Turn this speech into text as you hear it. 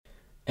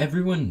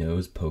Everyone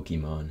knows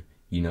Pokemon.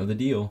 You know the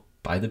deal.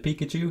 Buy the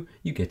Pikachu,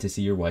 you get to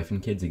see your wife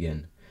and kids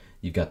again.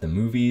 You've got the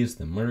movies,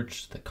 the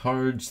merch, the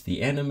cards,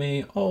 the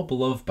anime, all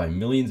beloved by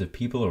millions of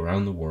people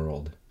around the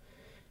world.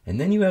 And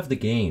then you have the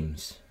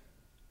games.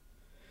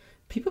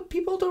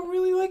 People don't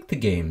really like the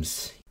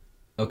games.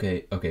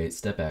 Okay,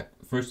 step back.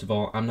 First of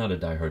all, I'm not a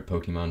diehard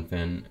Pokemon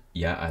fan.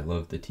 Yeah, I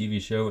loved the TV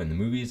show and the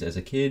movies as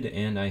a kid,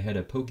 and I had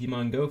a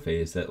Pokemon Go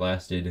phase that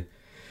lasted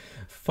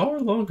far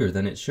longer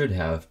than it should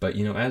have. But,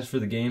 as for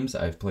the games,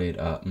 I've played,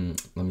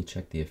 let me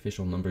check the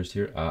official numbers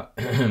here.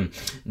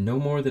 No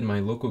more than my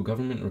local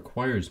government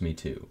requires me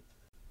to.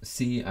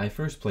 See, I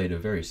first played a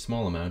very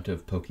small amount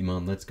of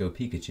Pokemon Let's Go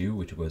Pikachu,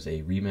 which was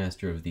a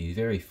remaster of the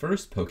very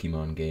first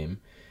Pokemon game,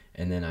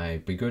 and then I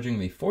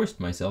begrudgingly forced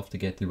myself to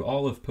get through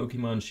all of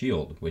Pokemon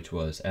Shield, which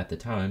was, at the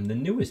time, the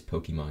newest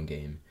Pokemon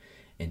game.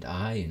 And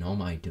I, in all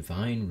my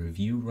divine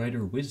review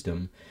writer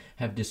wisdom,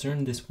 have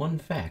discerned this one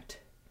fact.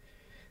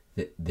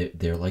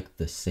 They're like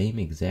the same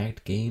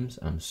exact games.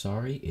 I'm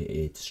sorry,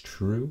 it's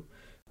true.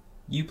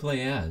 You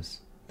play as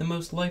the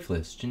most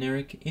lifeless,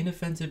 generic,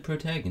 inoffensive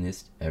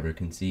protagonist ever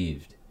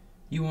conceived.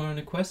 You are on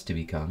a quest to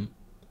become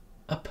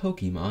a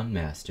Pokemon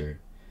Master.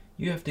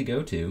 You have to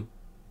go to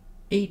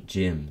 8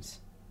 gyms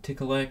to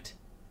collect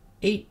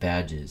 8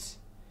 badges.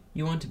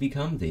 You want to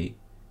become the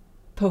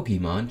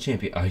Pokemon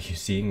Champion. Are you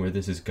seeing where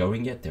this is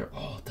going yet? They're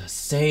all the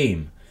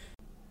same.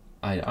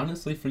 I'd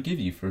honestly forgive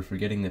you for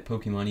forgetting that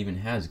Pokemon even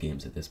has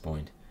games at this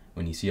point.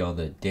 When you see all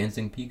the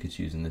dancing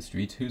Pikachus in the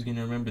streets, who's going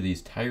to remember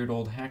these tired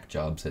old hack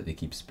jobs that they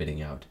keep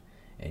spitting out?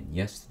 And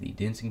yes, the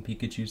dancing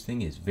Pikachus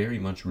thing is very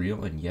much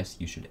real, and yes,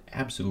 you should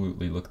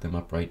absolutely look them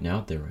up right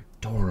now. They're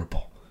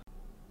adorable.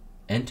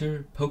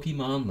 Enter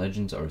Pokemon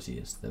Legends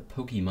Arceus, the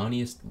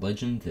Pokemoniest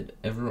legend that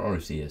ever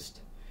Arceused.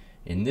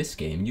 In this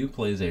game, you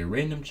play as a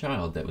random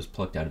child that was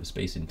plucked out of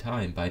space and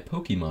time by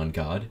Pokemon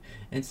God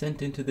and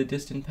sent into the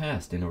distant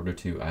past in order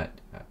to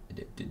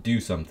do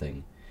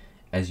something.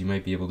 As you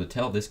might be able to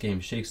tell, this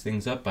game shakes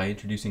things up by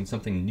introducing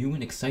something new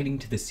and exciting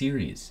to the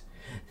series: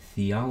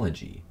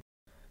 theology.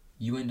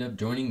 You end up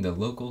joining the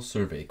local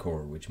Survey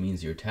Corps, which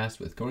means you're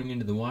tasked with going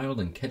into the wild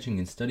and catching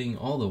and studying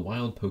all the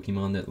wild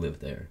Pokemon that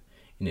live there.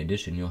 In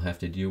addition, you'll have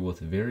to deal with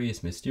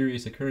various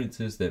mysterious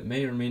occurrences that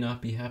may or may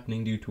not be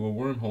happening due to a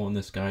wormhole in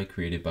the sky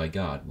created by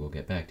God. We'll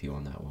get back to you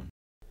on that one.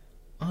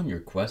 On your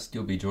quest,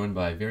 you'll be joined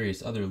by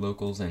various other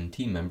locals and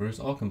team members,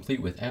 all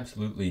complete with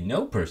absolutely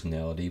no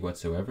personality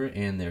whatsoever,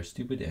 and they're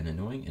stupid and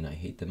annoying, and I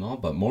hate them all,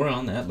 but more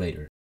on that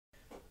later.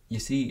 You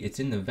see, it's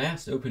in the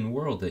vast open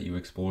world that you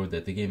explore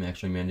that the game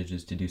actually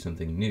manages to do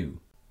something new.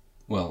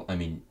 Well, I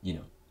mean,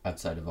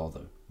 outside of all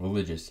the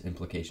religious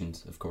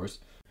implications, of course.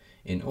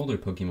 In older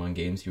Pokemon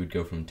games, you would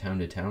go from town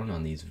to town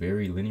on these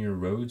very linear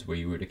roads where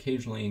you would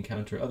occasionally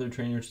encounter other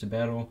trainers to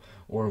battle,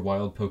 or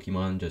wild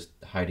Pokemon just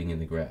hiding in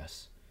the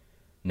grass.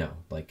 No,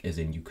 as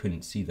in you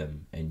couldn't see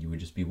them, and you would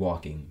just be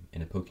walking,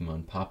 and a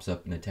Pokemon pops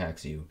up and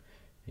attacks you,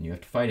 and you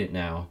have to fight it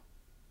now.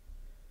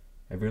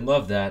 Everyone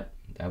loved that.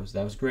 That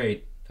was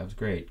great. That was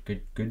great.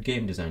 Good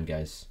game design,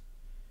 guys.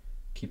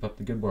 Keep up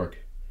the good work.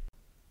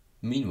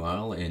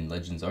 Meanwhile, in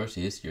Legends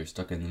Arceus, you're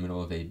stuck in the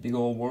middle of a big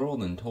old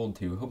world and told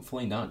to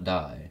hopefully not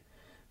die.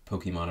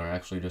 Pokemon are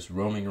actually just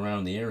roaming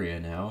around the area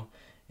now.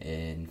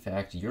 In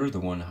fact, you're the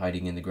one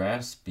hiding in the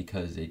grass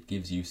because it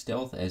gives you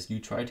stealth as you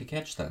try to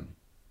catch them.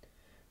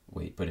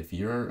 Wait, but if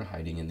you're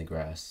hiding in the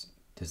grass,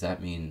 does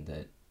that mean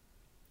that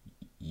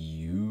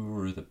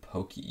you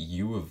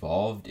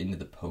evolved into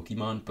the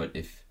Pokemon? But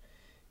if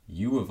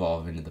you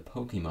evolve into the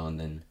Pokemon,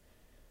 then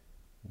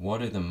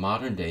what are the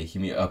modern day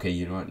human? Okay,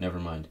 you know what? Never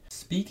mind.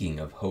 Speaking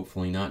of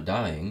hopefully not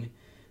dying,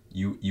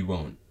 you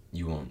won't.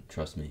 You won't.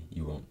 Trust me,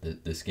 you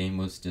won't. This game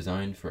was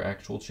designed for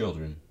actual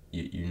children.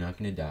 You're not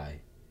gonna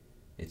die.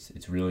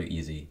 It's really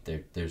easy.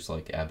 There's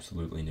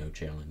absolutely no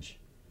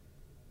challenge.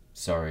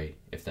 Sorry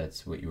if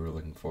that's what you were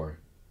looking for.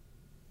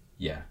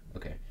 Yeah,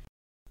 okay.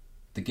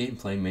 The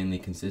gameplay mainly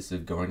consists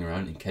of going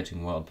around and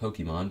catching wild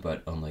Pokemon,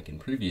 but unlike in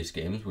previous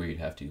games where you'd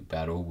have to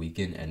battle,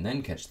 weaken, and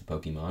then catch the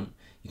Pokemon,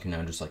 you can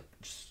now just throw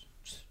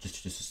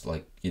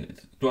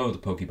the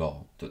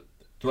Pokeball.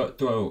 Throw. You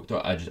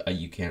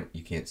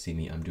can't see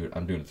me. I'm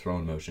doing a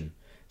throwing motion.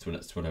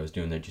 That's what I was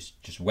doing there.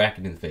 Just whack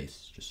it in the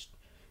face. Just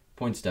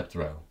point, step,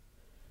 throw.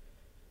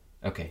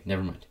 Okay,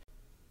 never mind.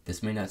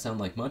 This may not sound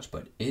like much,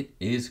 but it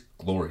is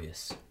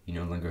glorious. You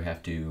no longer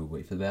have to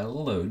wait for the battle to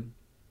load,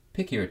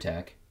 pick your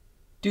attack,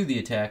 do the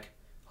attack,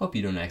 hope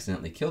you don't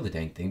accidentally kill the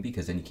dang thing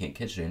because then you can't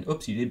catch it, and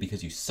oops, you did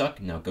because you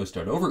suck, now go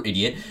start over,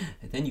 idiot,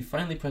 and then you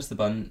finally press the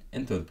button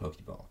and throw the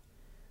Pokeball.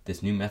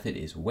 This new method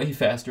is way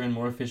faster and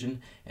more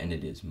efficient, and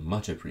it is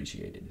much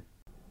appreciated.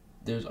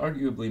 There's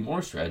arguably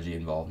more strategy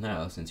involved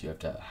now, since you have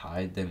to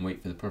hide, then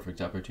wait for the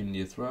perfect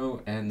opportunity to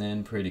throw, and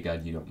then pray to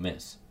God you don't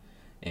miss.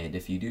 And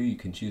if you do, you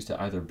can choose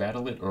to either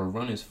battle it or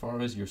run as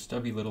far as your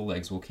stubby little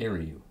legs will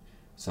carry you.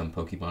 Some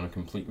Pokemon are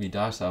completely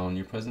docile in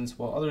your presence,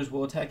 while others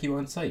will attack you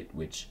on sight,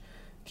 which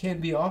can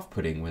be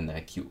off-putting when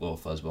that cute little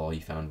fuzzball you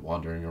found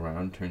wandering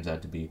around turns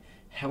out to be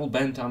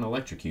hell-bent on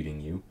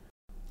electrocuting you.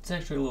 It's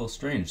actually a little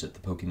strange that the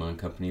Pokemon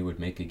Company would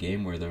make a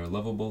game where their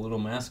lovable little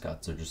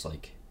mascots are just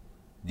like,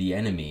 the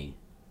enemy,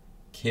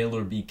 kill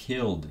or be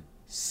killed,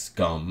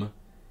 scum.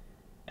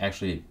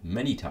 Actually,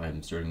 many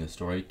times during the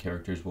story,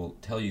 characters will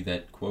tell you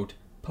that, quote,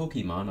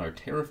 Pokemon are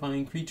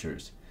terrifying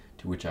creatures,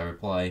 to which I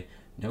reply,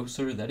 no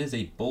sir, that is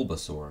a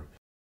Bulbasaur.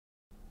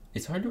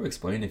 It's hard to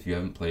explain if you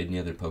haven't played any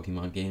other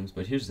Pokemon games,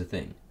 but here's the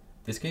thing.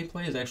 This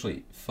gameplay is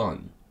actually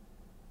fun,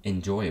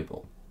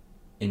 enjoyable,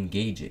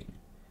 engaging.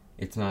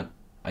 It's not,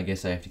 I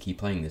guess I have to keep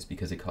playing this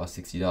because it costs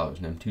 $60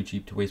 and I'm too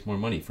cheap to waste more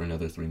money for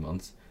another 3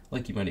 months,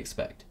 like you might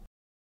expect.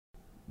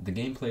 The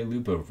gameplay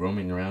loop of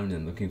roaming around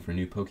and looking for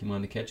new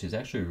Pokemon to catch is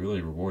actually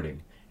really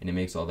rewarding, and it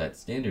makes all that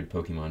standard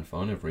Pokemon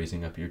fun of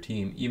raising up your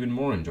team even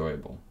more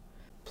enjoyable.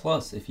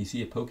 Plus, if you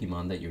see a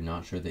Pokemon that you're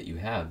not sure that you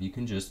have, you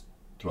can just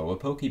throw a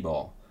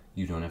Pokeball.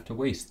 You don't have to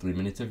waste 3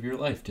 minutes of your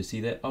life to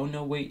see that, oh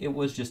no wait, it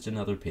was just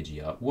another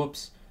Pidgeot,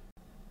 whoops.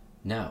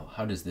 Now,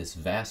 how does this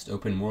vast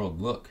open world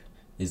look?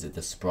 Is it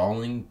the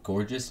sprawling,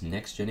 gorgeous,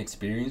 next-gen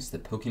experience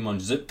that Pokemon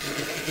Zip?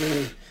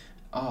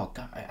 Oh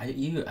god,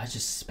 I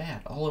just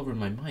spat all over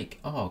my mic.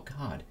 Oh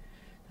god,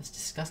 that's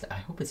disgusting. I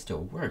hope it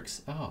still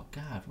works. Oh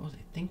god, what was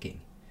I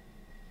thinking?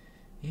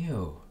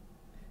 Ew.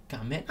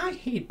 God, man, I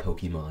hate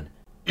Pokemon.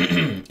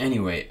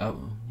 Anyway,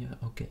 yeah,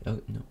 okay,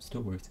 no,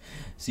 still works.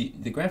 See,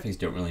 the graphics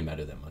don't really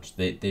matter that much.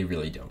 They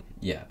really don't.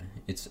 Yeah,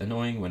 it's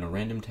annoying when a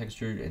random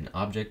texture and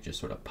object just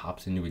sort of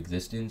pops into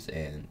existence,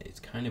 and it's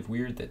kind of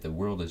weird that the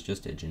world is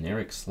just a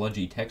generic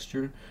sludgy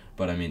texture,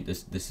 but I mean,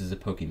 this is a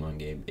Pokemon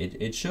game.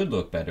 It should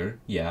look better,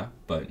 yeah,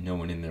 but no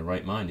one in their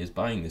right mind is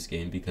buying this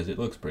game because it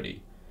looks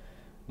pretty.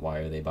 Why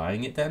are they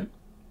buying it then?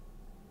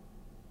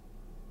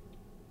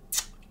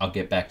 I'll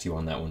get back to you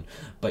on that one,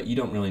 but you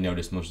don't really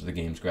notice most of the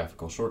game's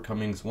graphical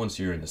shortcomings once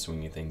you're in the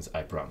swing of things,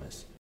 I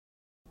promise.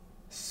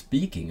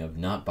 Speaking of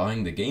not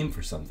buying the game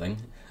for something,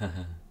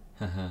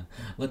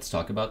 let's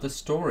talk about the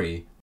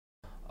story.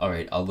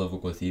 Alright, I'll level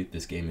with you,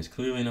 this game is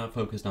clearly not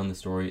focused on the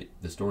story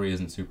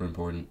isn't super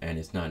important, and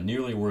it's not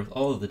nearly worth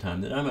all of the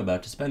time that I'm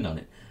about to spend on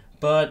it.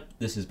 But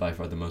this is by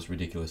far the most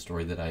ridiculous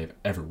story that I have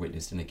ever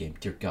witnessed in a game,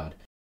 dear God.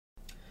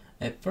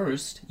 At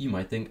first, you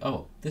might think,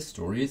 oh, this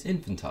story is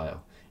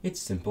infantile. It's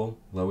simple,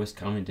 lowest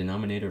common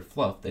denominator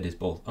fluff that is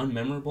both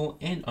unmemorable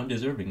and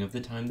undeserving of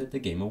the time that the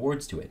game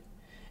awards to it.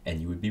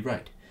 And you would be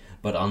right.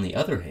 But on the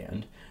other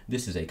hand,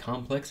 this is a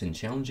complex and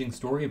challenging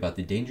story about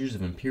the dangers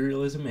of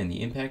imperialism and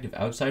the impact of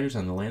outsiders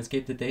on the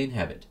landscape that they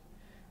inhabit.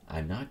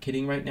 I'm not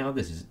kidding right now.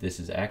 This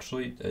is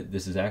actually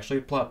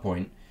a plot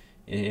point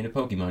in a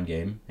Pokemon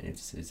game, and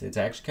it's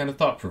actually kind of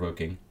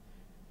thought-provoking.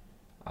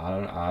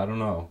 I don't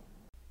know.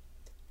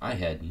 I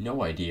had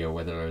no idea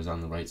whether I was on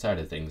the right side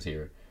of things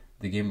here.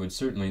 The game would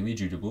certainly lead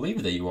you to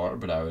believe that you are,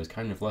 but I was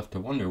kind of left to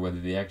wonder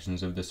whether the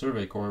actions of the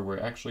Survey Corps were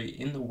actually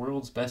in the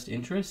world's best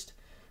interest.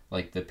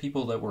 Like, the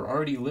people that were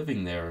already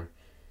living there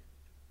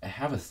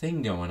have a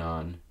thing going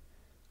on.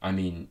 I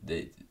mean,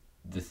 the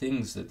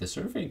things that the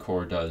Survey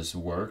Corps does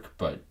work,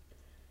 but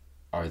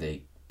are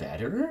they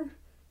better?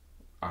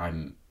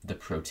 I'm the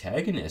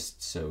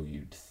protagonist, so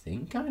you'd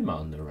think I'm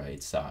on the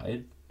right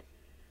side.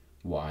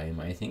 Why am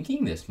I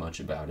thinking this much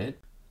about it?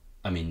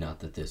 I mean, not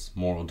that this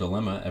moral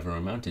dilemma ever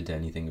amounted to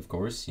anything, of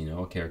course. You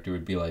know, a character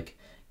would be like,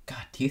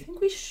 God, do you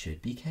think we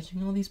should be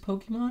catching all these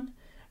Pokemon?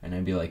 And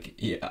I'd be like,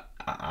 yeah,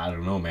 I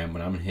don't know, man,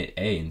 but I'm going to hit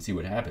A and see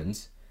what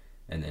happens.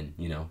 And then,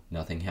 you know,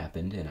 nothing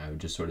happened, and I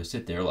would just sort of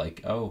sit there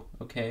like, oh,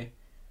 okay.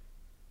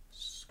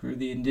 Screw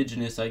the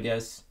indigenous, I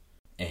guess.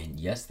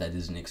 And yes, that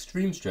is an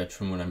extreme stretch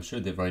from what I'm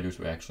sure the writers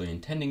were actually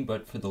intending,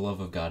 but for the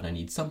love of God, I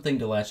need something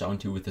to latch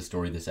onto with the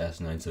story this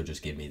asinine, so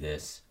just give me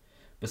this.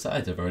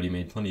 Besides, I've already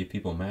made plenty of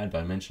people mad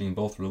by mentioning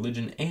both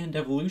religion and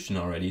evolution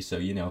already, so,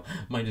 you know,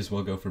 might as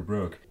well go for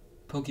broke.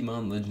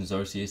 Pokemon Legends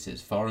Arceus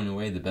is far and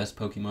away the best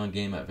Pokemon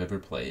game I've ever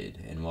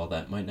played, and while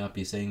that might not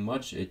be saying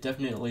much, it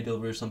definitely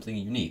delivers something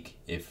unique,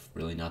 if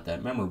really not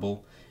that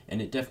memorable,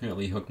 and it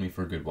definitely hooked me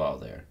for a good while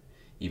there.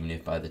 Even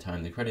if by the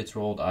time the credits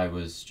rolled, I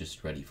was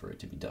just ready for it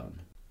to be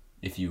done.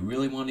 If you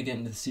really want to get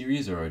into the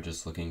series, or are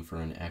just looking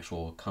for an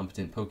actual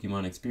competent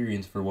Pokemon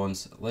experience for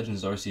once,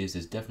 Legends Arceus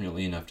is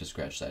definitely enough to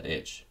scratch that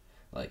itch.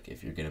 Like,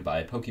 if you're gonna buy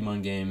a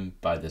Pokemon game,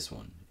 buy this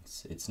one.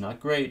 It's not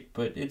great,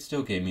 but it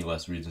still gave me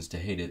less reasons to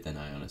hate it than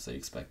I honestly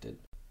expected.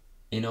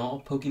 In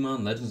all,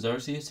 Pokemon Legends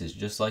Arceus is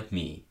just like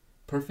me.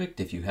 Perfect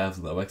if you have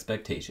low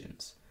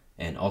expectations.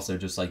 And also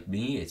just like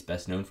me, it's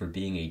best known for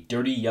being a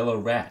dirty yellow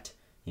rat.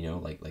 You know,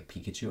 like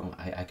Pikachu.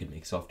 I could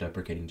make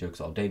self-deprecating jokes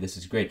all day. This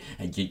is great.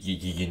 And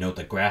you know,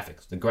 the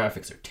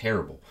graphics are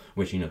terrible.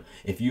 Which, you know,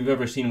 if you've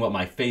ever seen what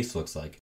my face looks like,